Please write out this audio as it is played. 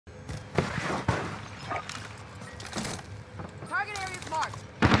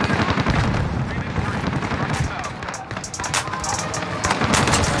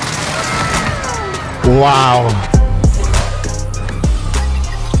Wow.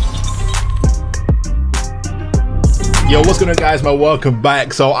 Yo, what's going on, guys, man? Welcome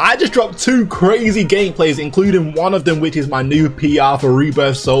back. So I just dropped 2 crazy gameplays, including one of them which is my new PR for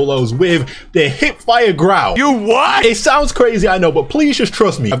Rebirth solos with the HIPFIRE GRAU. You what? It sounds crazy, I know, but please just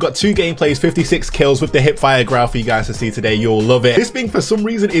trust me. I've got 2 gameplays, 56 kills with the HIPFIRE GRAU for you guys to see today. You'll love it. This thing for some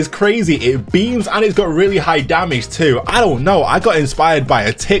reason is crazy. It beams and it's got really high damage too. I don't know, I got inspired by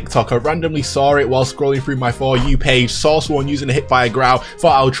a TikTok. I randomly saw it while scrolling through my For You page, saw someone using the HIPFIRE GRAU,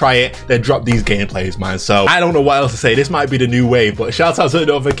 thought I'll try it, then drop these gameplays, man. So I don't know what else to say. This might be the new wave, but shout out to the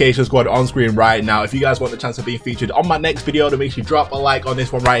notification squad on screen right now. If you guys want the chance of being featured on my next video, then make sure you drop a like on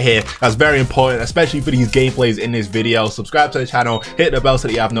this one right here. That's very important, especially for these gameplays in this video. Subscribe to the channel, hit the bell so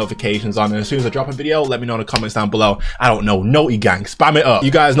that you have notifications on, and as soon as I drop a video, let me know in the comments down below. I don't know, Naughty Gang, spam it up.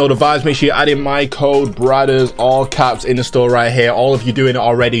 You guys know the vibes. Make sure you add in my code Braderz, all caps, in the store right here. All of you doing it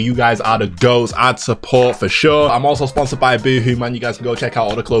already, you guys are the goats. Add support for sure. I'm also sponsored by Boohoo, man. You guys can go check out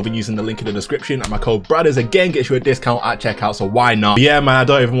all the clothing using the link in the description, and my code Braderz again gets you a discount at checkout, so why not? But yeah, man, I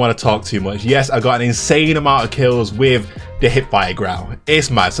don't even want to talk too much. Yes, I got an insane amount of kills with the HIPFIRE GRAU.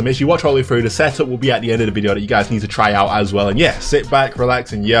 It's mad. So make sure you watch all the way through. The setup will be at the end of the video that you guys need to try out as well. And yeah, sit back,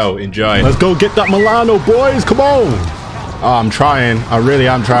 relax, and yo, enjoy. Let's go get that Milano, boys. Come on. Oh, I'm trying. I really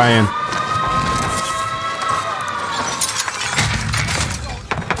am trying.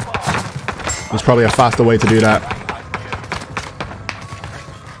 There's probably a faster way to do that.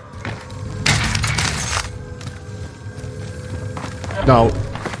 No.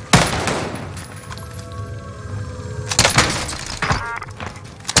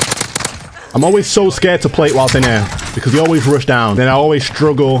 I'm always so scared to plate whilst in here because they always rush down. Then I always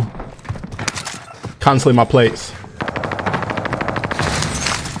struggle cancelling my plates.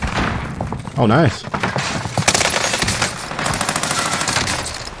 Oh, nice.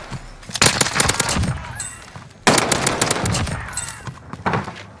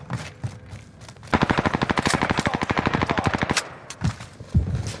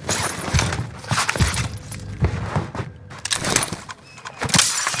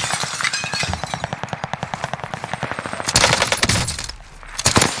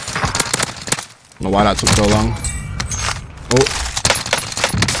 I don't know why that took so long. Oh.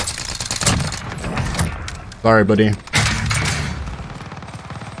 Sorry, buddy.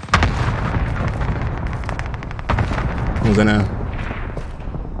 Who's in there?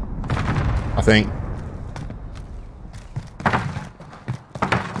 I think.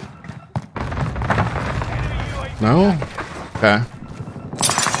 No? Okay.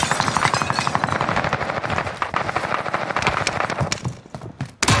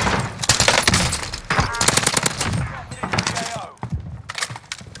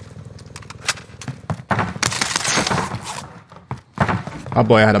 Oh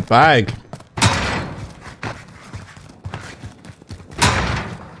boy, I had a bag.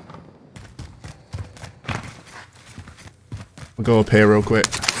 I'll go up here real quick.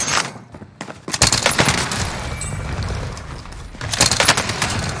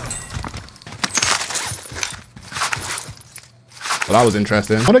 Well, that was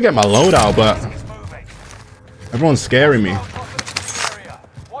interesting. I want to get my loadout, but everyone's scaring me.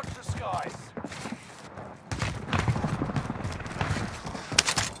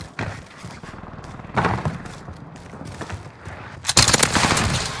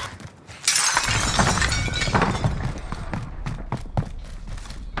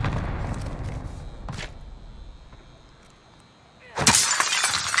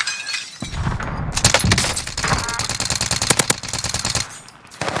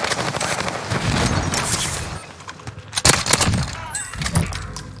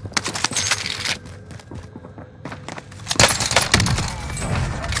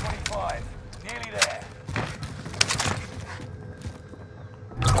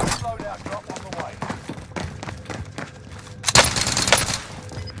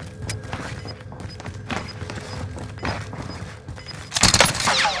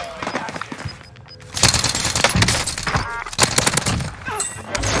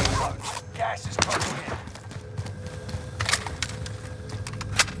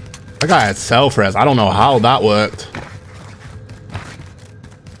 That guy had self-res. I don't know how that worked.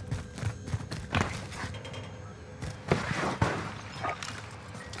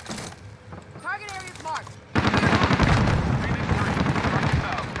 Target area's marked.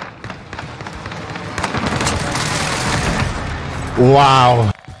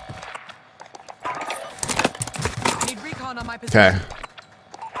 Wow. Need recon on my position. Okay.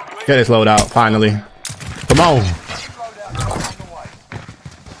 Get this load out, finally. Come on.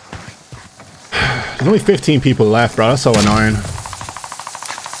 There's only 15 people left, bro. That's so annoying.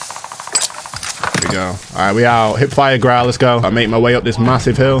 There we go. All right, we out. HIPFIRE GRAU. Let's go. I make my way up this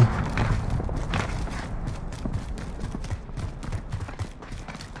massive hill.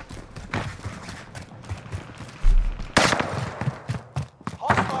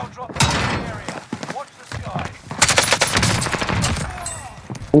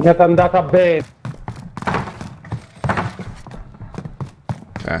 Minchia t'è andata bene.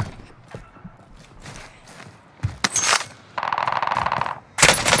 Okay.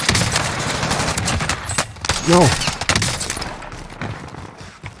 No.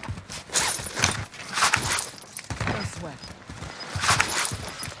 No sweat.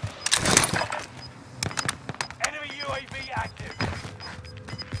 Enemy UAV active.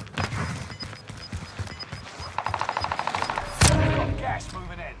 Got gas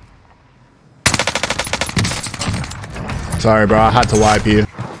moving in. Sorry, bro. I had to wipe you.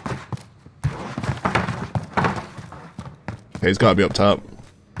 Okay, he's got to be up top.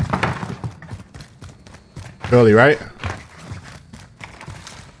 Surely, right?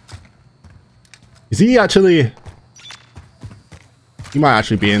 Is he actually... He might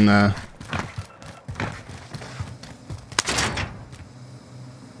actually be in there.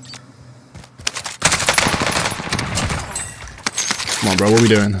 Come on, bro. What are we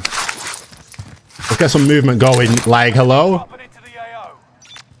doing? Let's get some movement going. Like, hello? Dropping into the AO.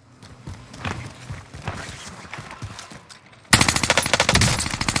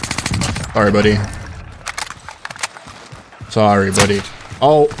 Sorry, buddy. Sorry, buddy.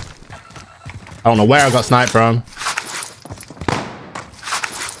 Oh. I don't know where I got sniped from.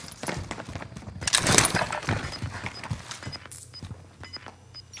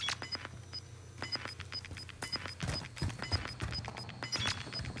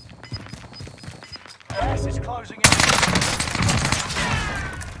 Gas is closing in.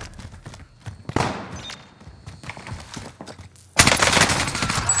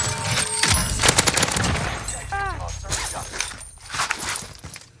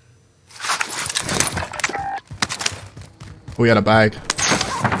 We got a bag.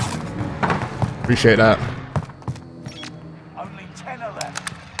 Appreciate that. Only 10 are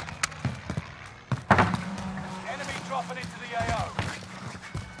left. Enemy dropping into the AO.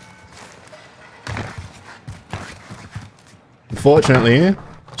 Unfortunately,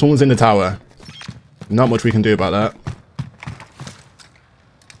 someone's in the tower. Not much we can do about that.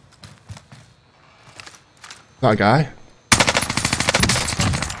 That guy.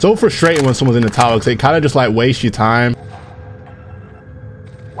 So frustrating when someone's in the tower because it kind of just like wastes your time.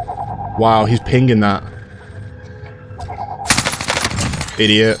 Wow, he's pinging that.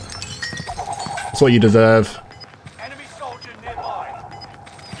 Idiot. That's what you deserve. Enemy soldier nearby.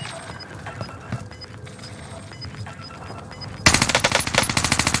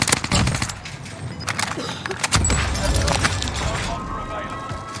 No longer available.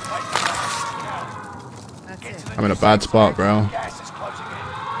 Take the count. That's Get it. to the I'm in a bad spot, bro. gas is closing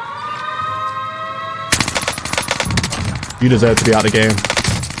in. You deserve to be out of the game.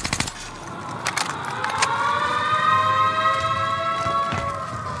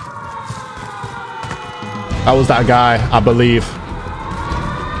 That was that guy, I believe.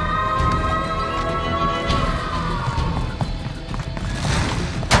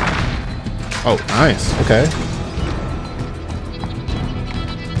 Oh, nice. Okay.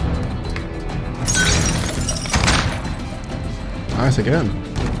 Nice again.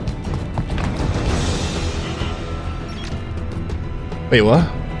 Wait,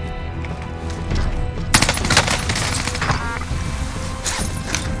 what?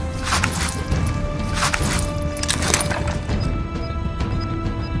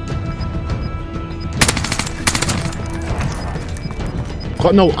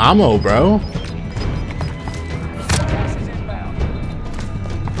 Got no ammo, bro. Gas is inbound.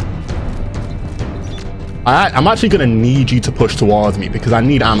 I'm actually gonna need you to push towards me because I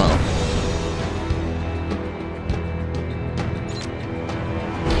need ammo.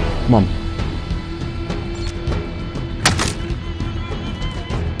 Come on.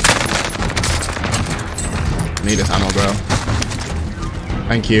 Need this ammo, bro.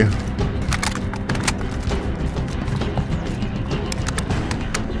 Thank you.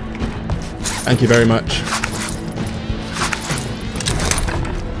 Thank you very much.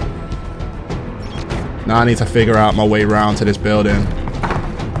 Now I need to figure out my way around to this building,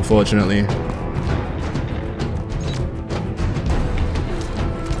 unfortunately.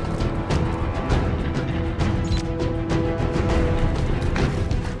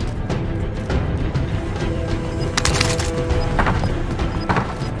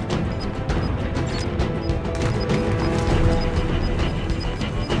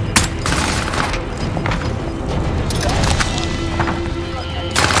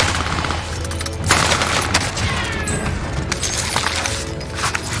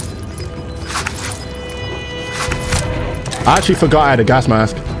 I actually forgot I had a gas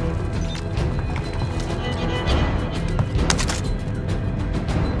mask.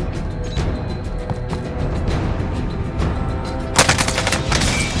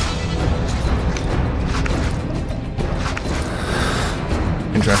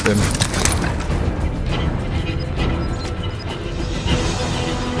 Interesting.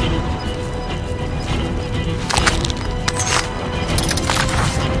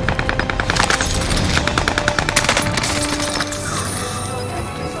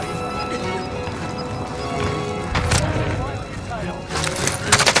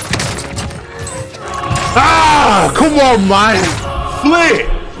 Ah, come on, man. Flip.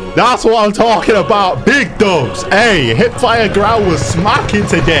 That's what I'm talking about. Big dubs. Hey, HIPFIRE GRAU was smacking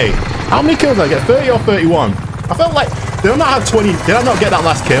today. How many kills did I get? 30 or 31? I felt like, did I not have 20? Did I not get that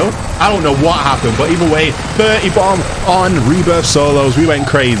last kill? I don't know what happened, but either way, 30 bomb on Rebirth solos. We went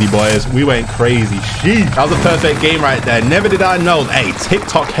crazy, boys. We went crazy. Sheesh. That was a perfect game right there. Never did I know. Hey,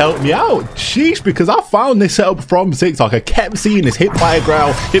 TikTok helped me out. Sheesh, because I found this setup from TikTok. I kept seeing this HIPFIRE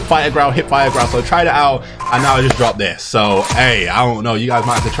GRAU, HIPFIRE GRAU, HIPFIRE GRAU. So I tried it out, and now I just dropped this. So, hey, I don't know. You guys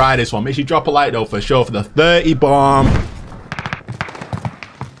might have to try this one. Make sure you drop a like, though, for sure, for the 30 bomb.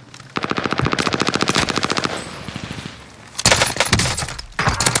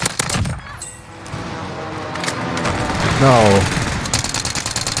 No.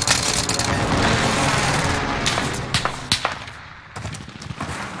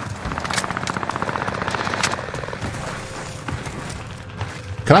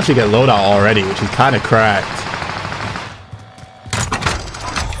 Can actually get loadout already, which is kind of cracked.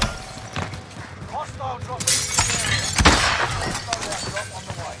 Hostile drop on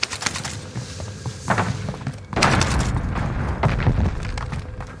the way.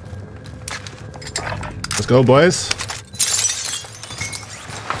 Let's go, boys.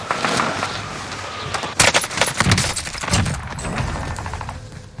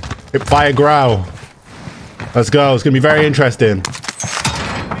 HIPFIRE GRAU. Let's go. It's gonna be very interesting.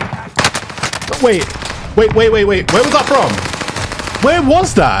 Wait. Where was that from? Where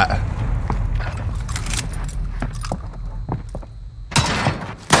was that?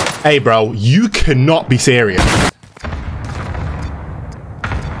 Hey, bro, you cannot be serious.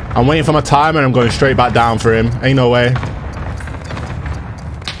 I'm waiting for my timer and I'm going straight back down for him. Ain't no way.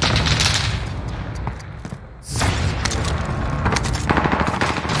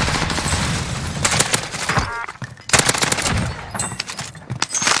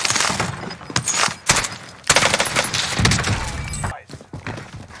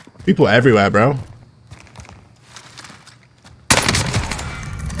 People everywhere, bro.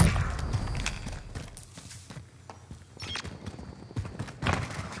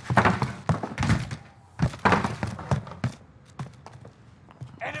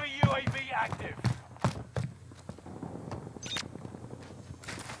 Enemy UAV active.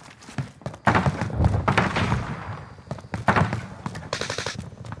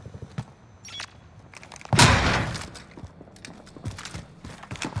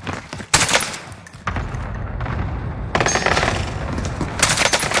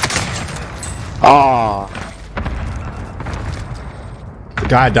 Ah. The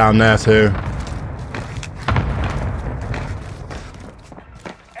guy down there too.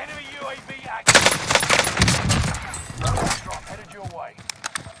 Enemy UAV active. Drop headed your way.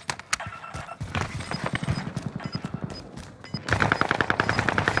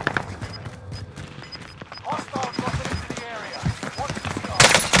 Hostile dropping into the area. Watch the sky.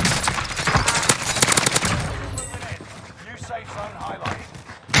 Moving in. New safe zone highlighted.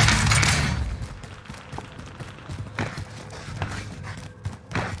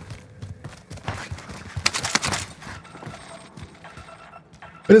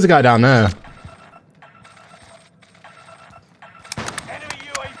 There's a guy down there. Enemy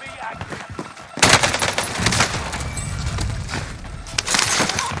UAV active.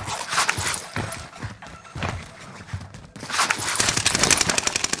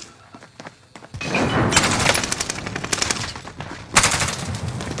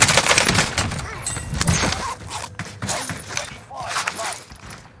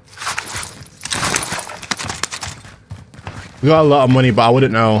 We got a lot of money, but I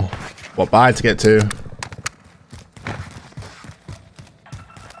wouldn't know what buy to get to.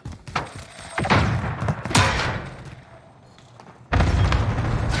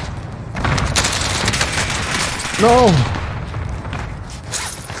 No.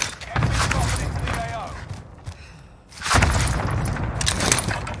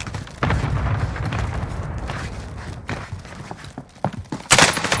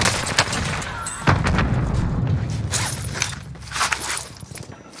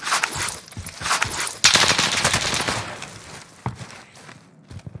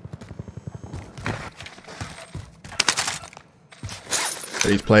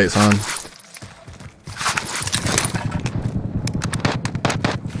 these plates on.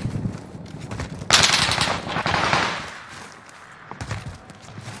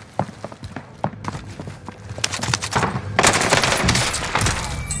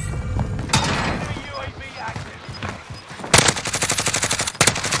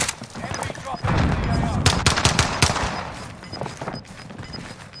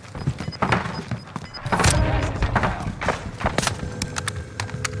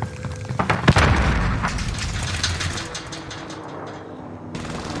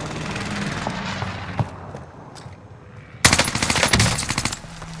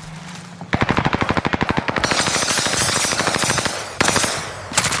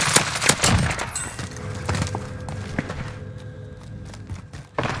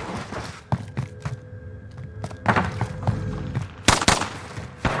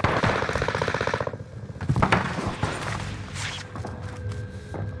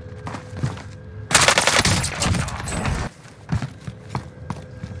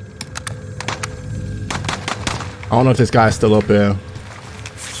 I don't know if this guy's still up here.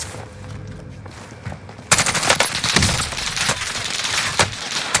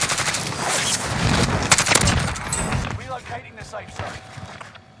 Relocating the safe zone.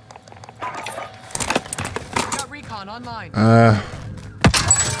 Got recon online.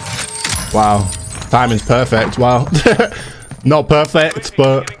 Wow. Timing's perfect. Wow. Not perfect,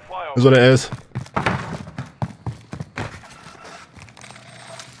 but is what it is.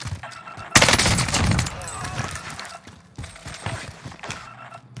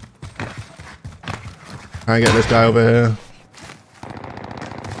 I get this guy over here.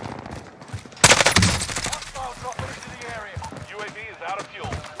 Hostile dropping into the area. UAV is out of fuel.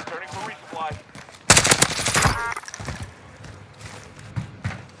 Returning for resupply.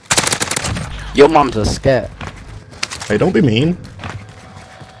 Your mum's a scat. Hey, don't be mean.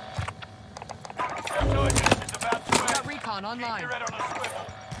 Insurgent is about to Got end. recon online. You're on a swivel.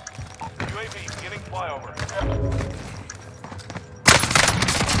 UAV beginning flyover.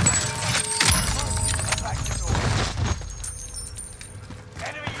 Back to door.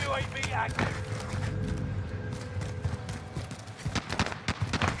 Enemy UAV active.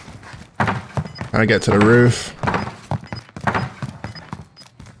 Trying to get to the roof.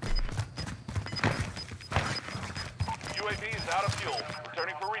 UAV is out of fuel.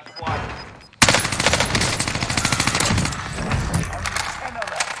 Returning for resupply. Only 10 are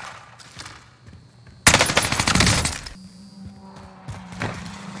left.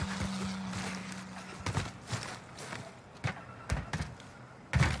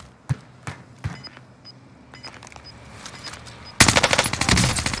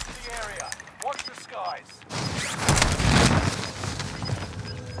 The area. Watch the skies.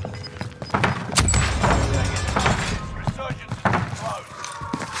 Resurgence is close.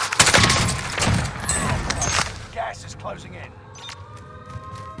 Gas is closing in.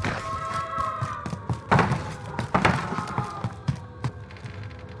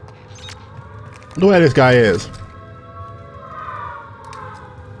 Look where this guy is.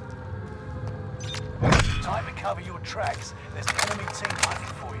 Time to cover your tracks. There's an enemy team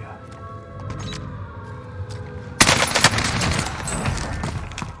hunting for you.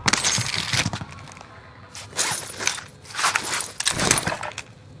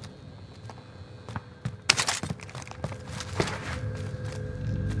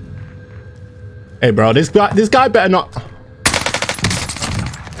 Hey, bro, this guy better not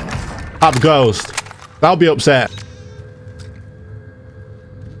have ghost. I'll be upset.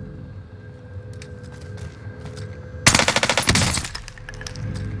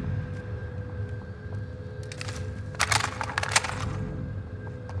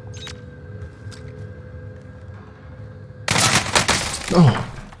 Oh.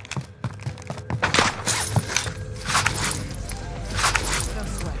 No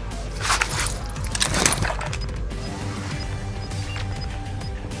sweat.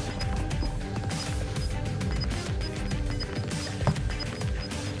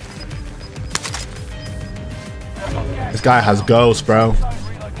 This guy has ghost, bro. Zone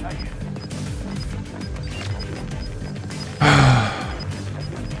relocated.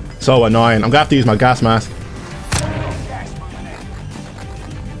 So annoying. I'm gonna have to use my gas mask. Gas moving in.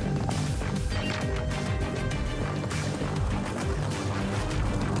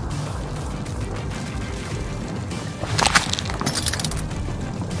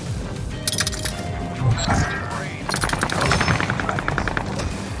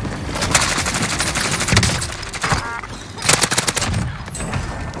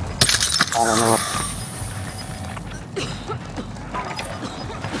 I don't know.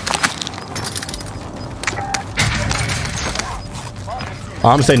 Mark the Oh,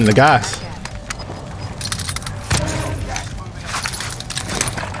 I'm staying in the gas.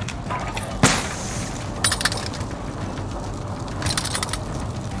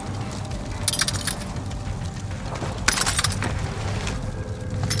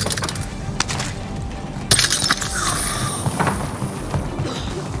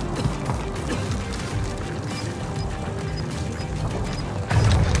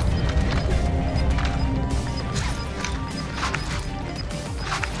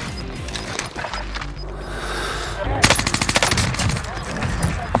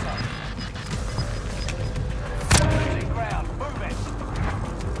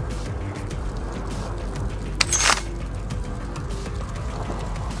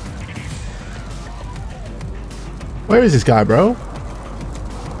 Where is this guy, bro?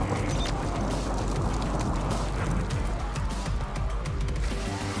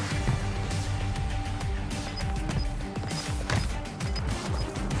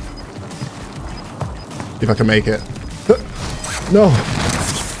 If I can make it. No.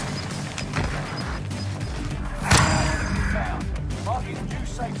 Marking new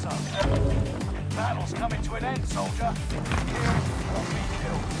safe zone. Battle's coming to an end, soldier. Kill or be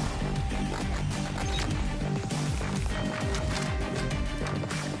killed.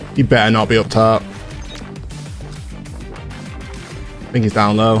 He better not be up top. I think he's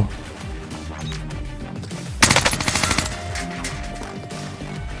down low.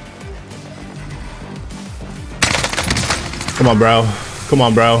 Come on, bro. Come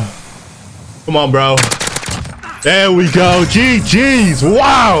on, bro. Come on, bro. There we go. GG's.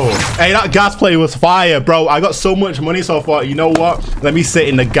 Wow. Hey, that gas play was fire, bro. I got so much money so far. You know what? Let me sit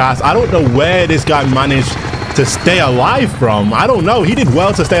in the gas. I don't know where this guy managed to stay alive from. I don't know. He did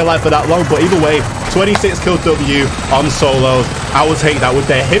well to stay alive for that long, but either way, 26 kill W on solos. I will take that with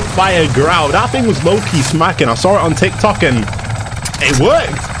the HIPFIRE GRAU. That thing was low-key smacking. I saw it on TikTok and it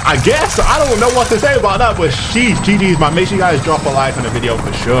worked, I guess. I don't know what to say about that, but sheesh, GG's, man. Make sure you guys drop a like on the video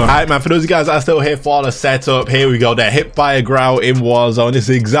for sure. All right, man, for those of you guys that are still here for the setup, here we go. The HIPFIRE GRAU in Warzone. This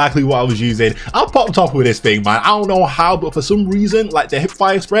is exactly what I was using. I popped off with this thing, man. I don't know how, but for some reason, like, the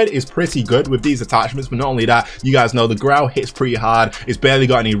HIPFIRE spread is pretty good with these attachments. But not only that, you guys know the GRAU hits pretty hard. It's barely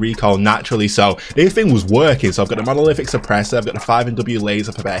got any recoil naturally, so this thing was working. So I've got the monolithic suppressor, I've got the 5W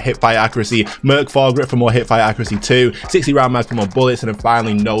laser for better hipfire accuracy, Merc foregrip for more hipfire accuracy too, 60 round mag for more bullets, and then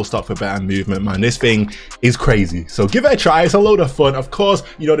finally no stop for better movement, man. This thing is crazy, so give it a try. It's a load of fun. Of course,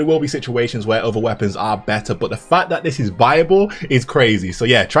 you know, there will be situations where other weapons are better, but the fact that this is viable is crazy. So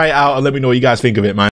yeah, try it out and let me know what you guys think of it, man.